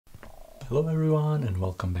Hello everyone and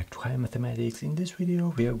welcome back to Higher Mathematics. In this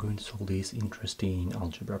video we are going to solve this interesting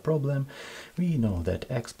algebra problem. We know that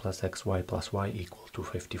x plus xy plus y equal to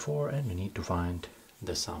 54 and we need to find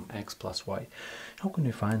the sum x plus y. How can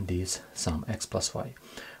we find this sum x plus y?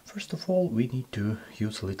 First of all, we need to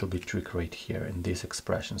use a little bit trick right here in this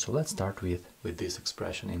expression. So let's start with this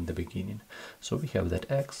expression in the beginning. So we have that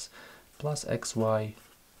x plus xy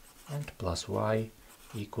and plus y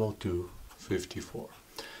equal to 54.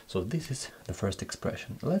 So this is the first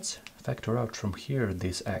expression. Let's factor out from here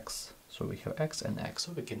this x. So we have x and x,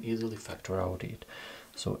 so we can easily factor out it.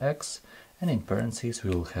 So x, and in parentheses we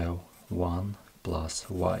will have 1 plus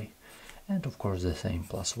y. And of course the same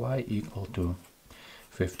plus y equal to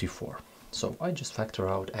 54. So I just factor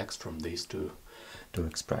out x from these two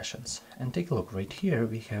expressions. And take a look, right here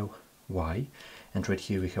we have y, and right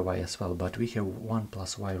here we have y as well, but we have 1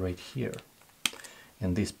 plus y right here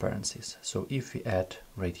in these parentheses. So if we add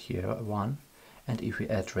right here 1 and if we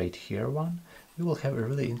add right here 1, we will have a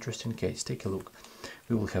really interesting case. Take a look.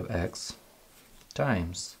 We will have x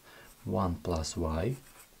times 1 plus y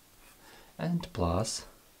and plus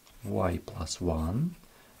y plus 1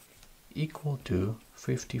 equal to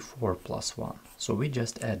 54 plus 1. So we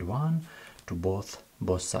just add 1 to both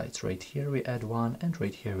sides. Right here we add 1 and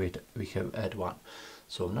right here we have add 1.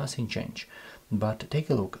 So nothing changed. But take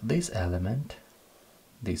a look, this element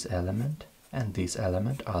and this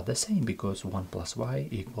element are the same because 1 plus y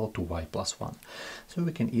equal to y plus 1. So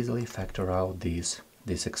we can easily factor out this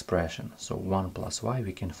expression. So 1 plus y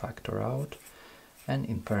we can factor out, and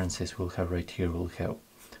in parentheses we'll have right here, we'll have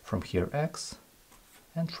from here x,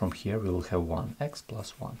 and from here we will have 1, x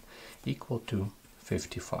plus 1 equal to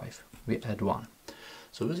 55. We add 1.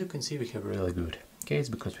 So as you can see we have a really good case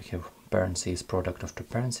because we have parentheses, product of two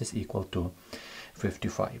parentheses equal to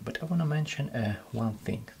 55. But I want to mention one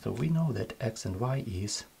thing. So we know that x and y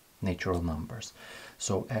is natural numbers.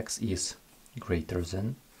 So x is greater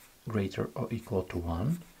or equal to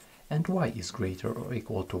 1 and y is greater or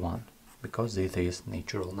equal to 1 because this is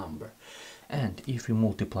natural number. And if we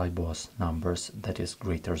multiply both numbers, that is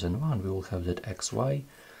greater than 1, we will have that xy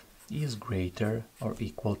is greater or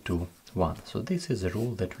equal to 1. So this is a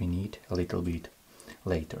rule that we need a little bit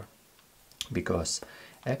later because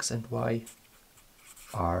x and y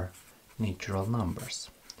are natural numbers.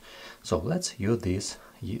 So let's use these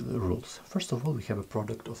rules. First of all, we have a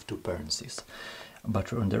product of two parentheses,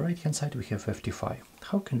 but on the right hand side we have 55.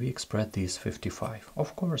 How can we express this 55?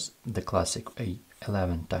 Of course, the classic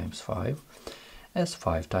 11 times 5 as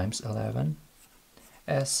 5 times 11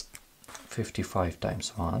 as 55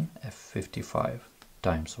 times 1 as 55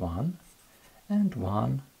 times 1 and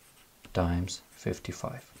 1 times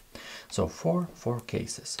 55. So four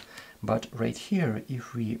cases. But right here,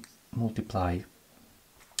 if we multiply,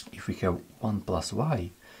 if we have 1 plus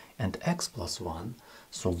y and x plus 1,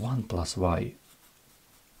 so 1 plus y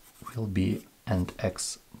will be, and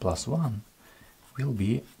x plus 1 will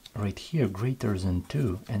be right here greater than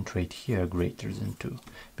 2 and right here greater than 2,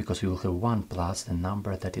 because we will have 1 plus the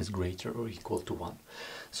number that is greater or equal to 1.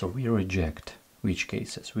 So we reject which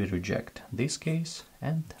cases? We reject this case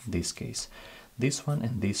and this case. This one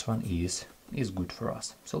and this one is good for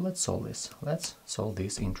us. So let's solve this. Let's solve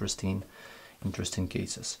these interesting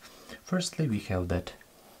cases. Firstly, we have that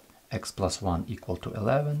x plus 1 equal to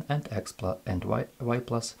 11 and y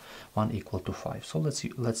plus 1 equal to 5. So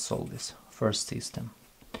let's solve this. First system.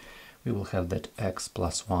 We will have that x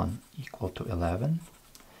plus 1 equal to 11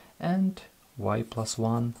 and y plus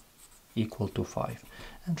 1 equal to 5.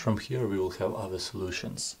 And from here we will have other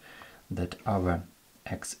solutions, that our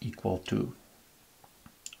x equal to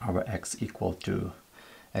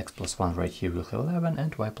x plus 1 right here will have 11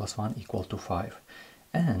 and y plus 1 equal to 5.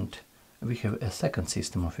 And we have a second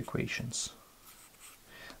system of equations,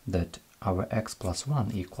 that our x plus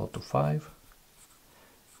 1 equal to 5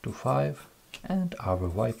 and our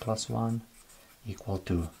y plus 1 equal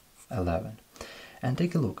to 11. And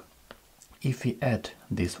take a look, if we add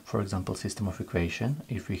this, for example, system of equation,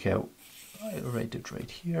 if we have, I write it right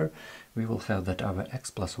here, we will have that our x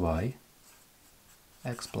plus y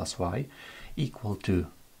equal to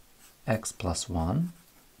x plus 1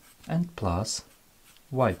 and plus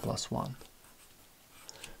y plus 1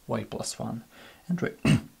 and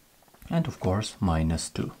and of course minus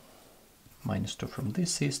 2 from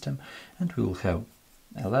this system, and we will have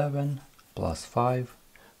 11 plus 5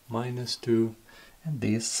 minus 2, and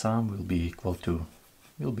this sum will be equal to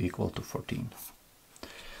 14.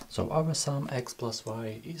 So our sum x plus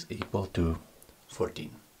y is equal to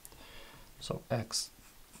 14. So x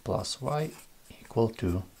plus y equal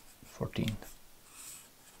to 14.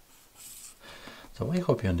 So I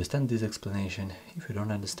hope you understand this explanation. If you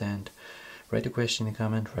don't understand, write a question in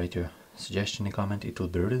comment, write your suggestion in comment. It will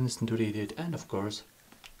be really interesting to read it. And of course,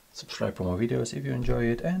 subscribe for more videos if you enjoy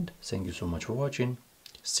it. And thank you so much for watching.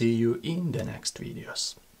 See you in the next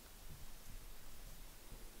videos.